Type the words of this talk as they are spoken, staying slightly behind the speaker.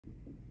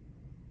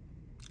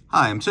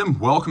Hi, I'm Tim.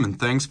 Welcome and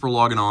thanks for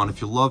logging on. If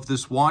you love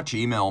this watch,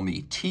 email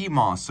me,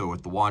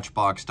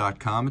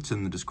 tmosso@thewatchbox.com. It's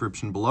in the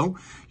description below.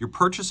 Your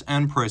purchase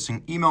and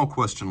pricing email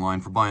question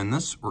line for buying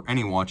this or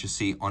any watch you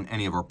see on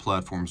any of our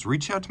platforms.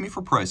 Reach out to me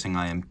for pricing.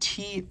 I am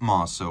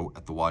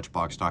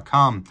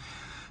tmosso@thewatchbox.com.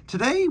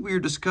 Today, we are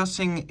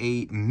discussing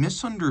a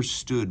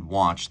misunderstood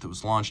watch that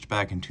was launched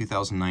back in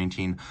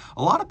 2019.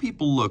 A lot of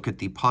people look at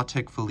the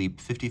Patek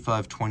Philippe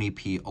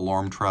 5520P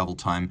alarm travel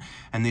time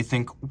and they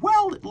think,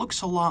 well, it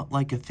looks a lot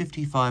like a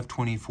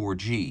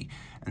 5524G,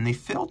 and they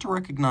fail to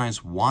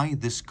recognize why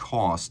this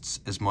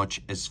costs as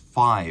much as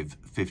 5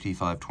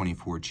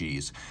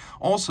 5524Gs.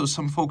 Also,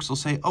 some folks will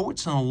say, oh,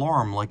 it's an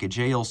alarm like a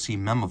JLC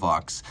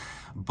Memovox,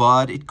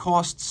 but it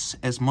costs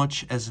as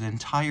much as an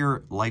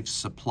entire life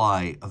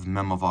supply of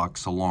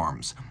Memovox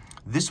alarms.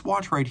 This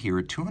watch right here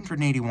at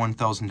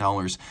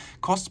 $281,000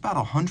 costs about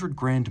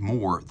 $100,000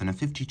 more than a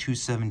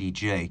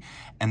 5270J,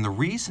 and the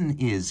reason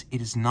is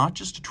it is not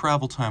just a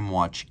travel time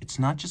watch. It's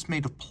not just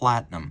made of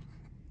platinum.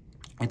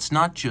 It's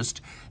not just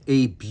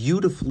a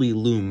beautifully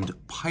loomed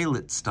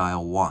pilot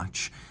style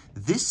watch.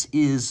 This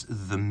is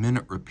the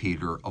minute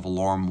repeater of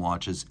alarm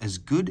watches, as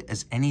good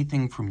as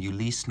anything from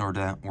Ulysse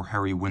Nardin or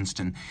Harry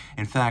Winston.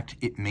 In fact,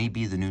 it may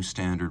be the new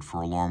standard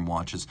for alarm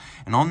watches.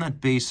 And on that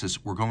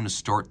basis, we're going to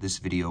start this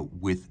video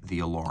with the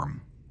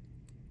alarm.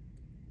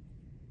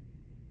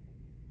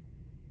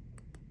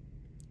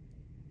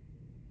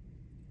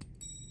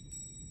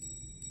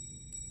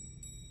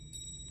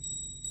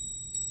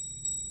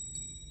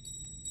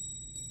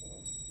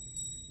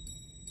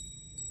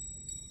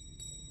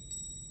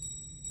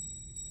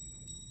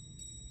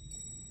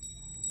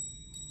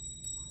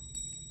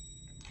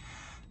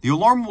 The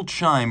alarm will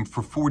chime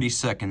for 40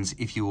 seconds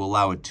if you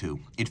allow it to.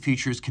 It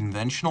features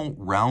conventional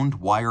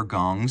round wire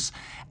gongs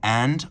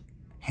and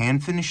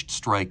hand-finished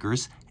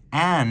strikers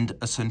and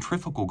a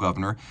centrifugal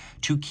governor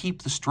to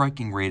keep the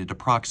striking rate at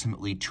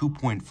approximately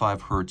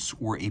 2.5 hertz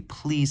or a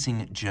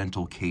pleasing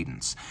gentle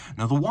cadence.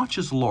 Now the watch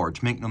is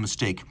large, make no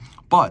mistake,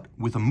 but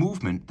with a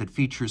movement that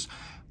features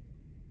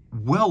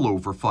well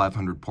over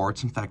 500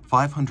 parts, in fact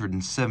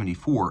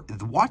 574.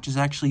 The watch is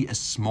actually as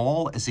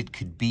small as it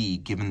could be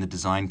given the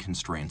design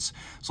constraints.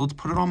 So let's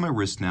put it on my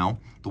wrist now.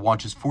 The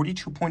watch is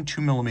 42.2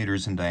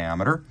 millimeters in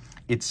diameter.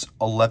 It's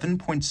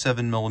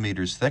 11.7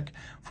 millimeters thick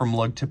from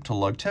lug tip to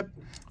lug tip,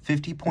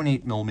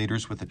 50.8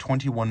 millimeters with a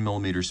 21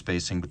 millimeter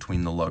spacing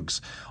between the lugs.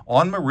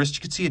 On my wrist,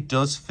 you can see it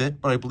does fit,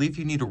 but I believe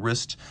you need a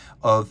wrist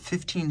of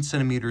 15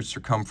 centimeters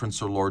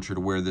circumference or larger to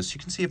wear this. You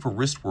can see if a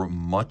wrist were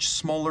much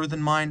smaller than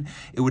mine,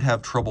 it would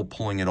have trouble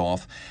pulling it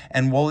off.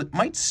 And while it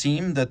might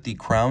seem that the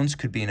crowns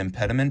could be an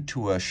impediment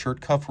to a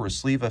shirt cuff or a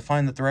sleeve, I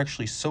find that they're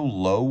actually so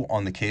low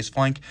on the case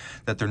flank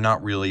that they're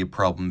not really a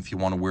problem if you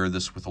want to wear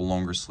this with a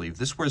longer sleeve.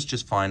 This wears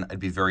just fine. I'd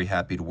be very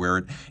happy to wear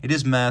it. It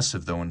is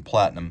massive, though, in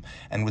platinum,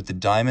 and with the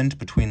diamond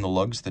between the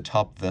lugs, the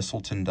top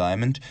Vesselton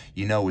diamond,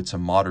 you know it's a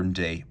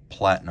modern-day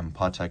platinum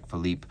Patek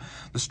Philippe.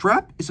 The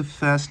strap is a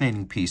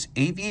fascinating piece,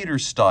 aviator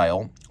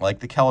style, like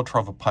the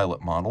Calatrava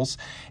Pilot models.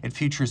 It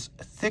features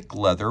thick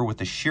leather with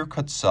a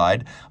sheer-cut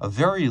side, a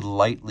very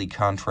lightly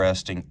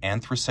contrasting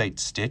anthracite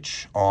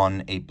stitch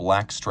on a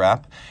black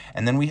strap,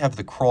 and then we have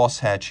the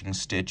cross-hatching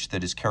stitch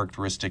that is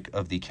characteristic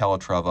of the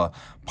Calatrava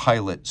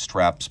Pilot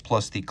straps,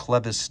 plus the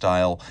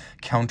Clevis-style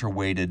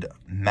counterweighted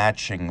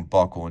matching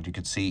buckle, and you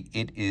can see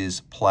it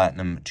is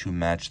platinum to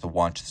match the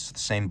watch. This is the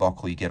same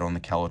buckle you get on the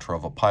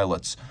Calatrava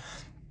Pilots.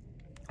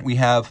 We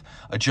have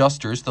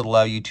adjusters that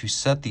allow you to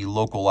set the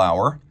local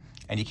hour,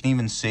 and you can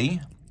even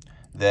see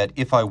that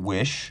if I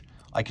wish,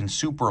 I can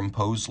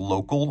superimpose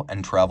local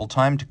and travel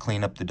time to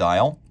clean up the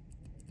dial,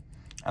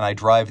 and I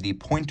drive the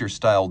pointer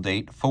style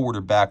date forward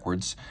or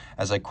backwards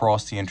as I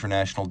cross the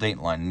international date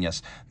line. And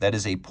yes, that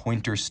is a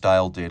pointer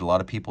style date. A lot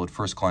of people at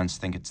first glance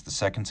think it's the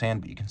seconds hand,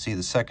 but you can see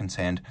the seconds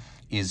hand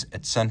is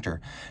at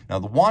center. Now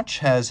the watch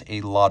has a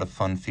lot of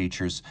fun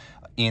features.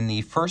 In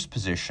the first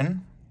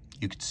position,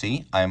 you can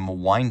see I'm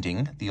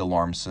winding the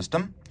alarm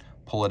system.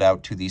 Pull it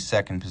out to the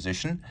second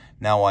position.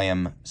 Now I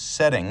am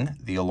setting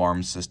the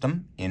alarm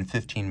system in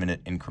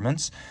 15-minute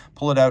increments.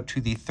 Pull it out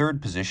to the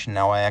third position.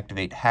 Now I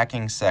activate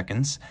hacking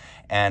seconds,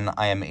 and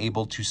I am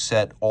able to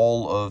set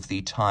all of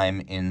the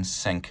time in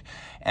sync.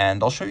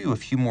 And I'll show you a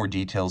few more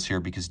details here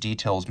because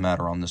details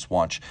matter on this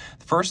watch.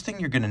 The first thing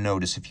you're going to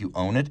notice if you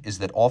own it is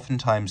that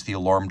oftentimes the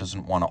alarm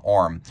doesn't want to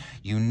arm.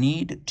 You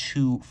need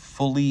to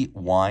fully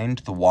wind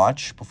the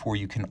watch before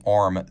you can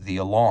arm the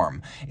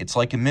alarm. It's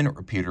like a minute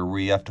repeater where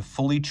you have to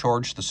fully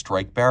charge the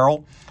strike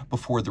barrel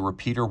before the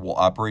repeater will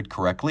operate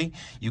correctly.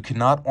 You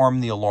cannot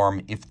arm the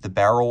alarm if the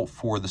barrel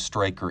for the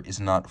striker is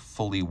not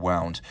fully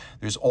wound.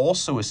 There's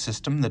also a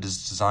system that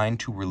is designed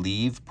to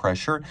relieve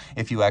pressure.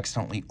 If you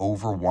accidentally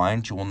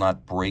overwind, you will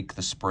not break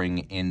the spring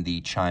in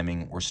the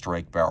chiming or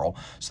strike barrel.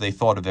 So they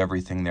thought of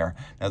everything there.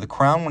 Now the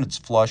crown when it's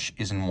flush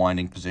is in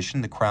winding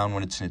position. The crown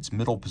when it's in its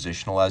middle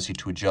position allows you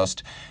to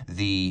adjust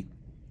the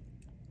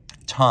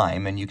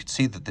time, and you can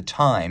see that the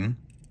time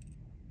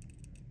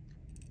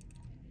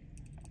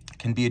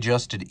can be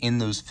adjusted in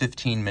those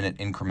 15-minute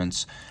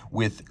increments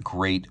with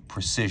great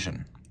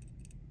precision.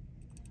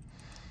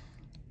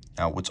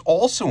 Now, what's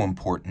also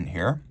important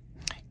here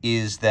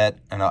is that,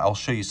 and I'll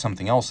show you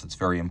something else that's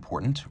very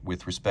important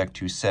with respect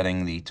to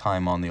setting the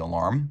time on the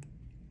alarm.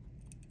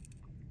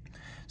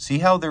 See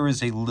how there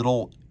is a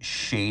little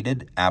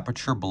shaded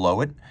aperture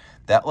below it?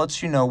 That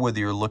lets you know whether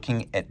you're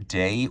looking at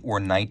day or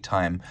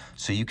nighttime,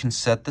 so you can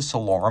set this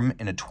alarm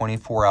in a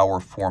 24-hour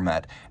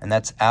format, and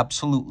that's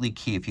absolutely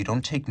key. If you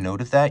don't take note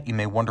of that, you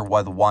may wonder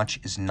why the watch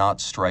is not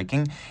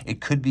striking.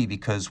 It could be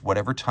because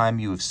whatever time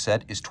you have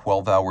set is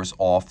 12 hours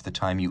off the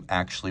time you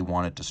actually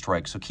want it to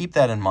strike, so keep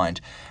that in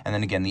mind. And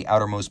then again, the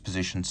outermost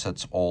position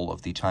sets all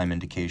of the time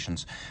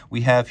indications.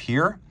 We have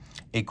here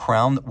a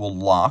crown that will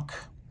lock,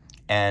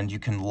 and you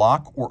can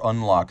lock or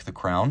unlock the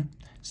crown.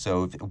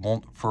 So if it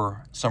won't,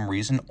 for some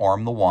reason,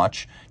 arm the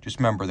watch, just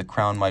remember the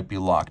crown might be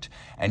locked.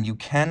 And you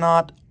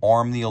cannot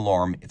arm the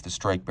alarm if the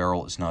strike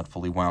barrel is not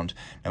fully wound.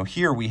 Now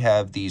here we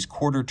have these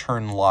quarter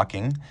turn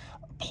locking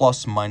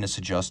plus minus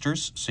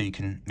adjusters, so you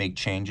can make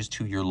changes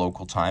to your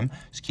local time.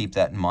 Just keep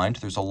that in mind.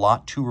 There's a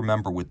lot to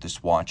remember with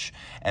this watch.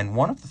 And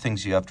one of the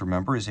things you have to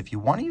remember is if you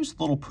want to use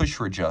the little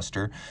pusher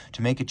adjuster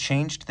to make a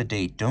change to the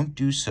date, don't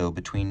do so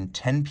between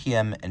 10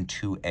 p.m. and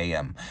 2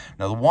 a.m.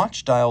 Now the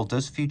watch dial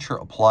does feature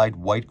applied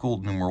white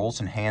gold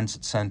numerals and hands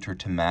at center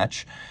to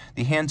match.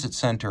 The hands at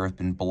center have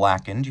been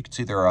blackened. You can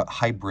see they're a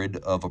hybrid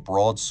of a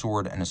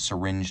broadsword and a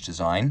syringe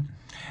design.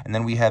 And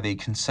then we have a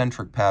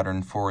concentric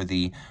pattern for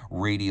the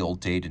radial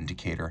date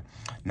indicator.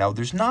 Now,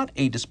 there's not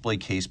a display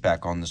case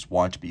back on this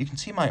watch, but you can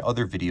see my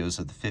other videos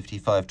of the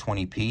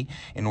 5520P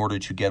in order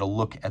to get a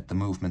look at the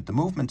movement. The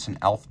movement's an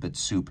alphabet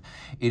soup.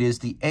 It is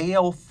the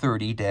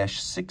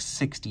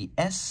AL30-660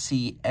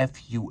 SC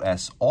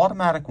FUS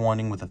automatic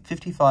winding with a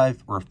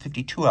 55 or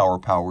 52-hour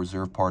power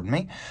reserve, pardon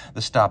me.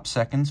 The stop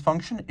seconds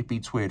function, it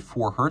beats away at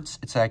 4 Hertz.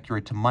 It's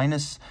accurate to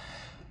minus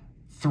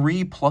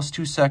 3 plus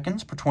 2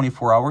 seconds per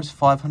 24 hours,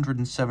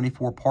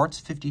 574 parts,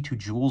 52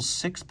 joules,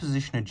 6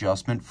 position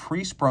adjustment,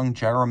 free-sprung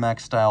Gyromax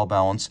style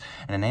balance,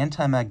 and an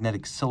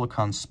anti-magnetic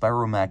silicon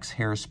Spiromax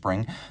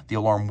hairspring. The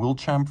alarm will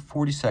chime for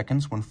 40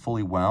 seconds when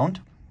fully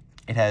wound.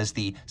 It has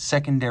the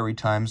secondary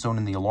time zone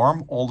in the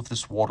alarm, all of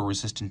this water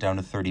resistant down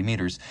to 30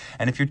 meters.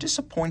 And if you're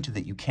disappointed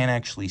that you can't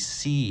actually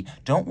see,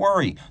 don't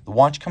worry. The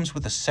watch comes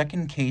with a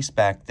second case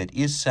back that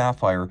is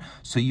sapphire,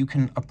 so you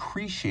can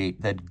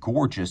appreciate that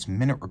gorgeous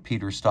minute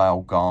repeater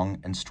style gong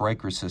and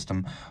striker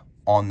system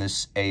on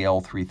this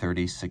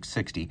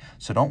AL330-660.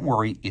 So don't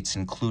worry, it's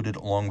included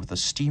along with a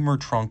steamer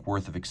trunk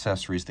worth of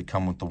accessories that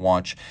come with the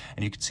watch.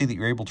 And you can see that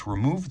you're able to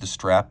remove the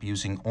strap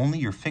using only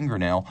your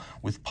fingernail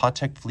with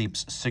Patek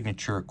Philippe's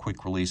signature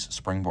quick release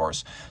spring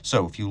bars.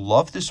 So if you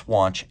love this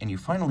watch and you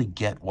finally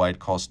get why it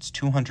costs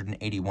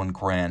 281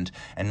 grand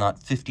and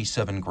not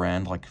 57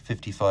 grand like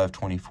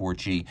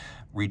 5524G,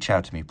 reach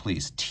out to me,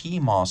 please.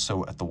 Team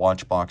Mosso at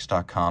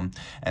thewatchbox.com,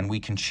 and we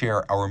can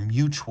share our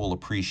mutual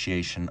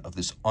appreciation of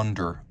this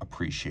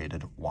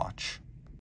underappreciated watch.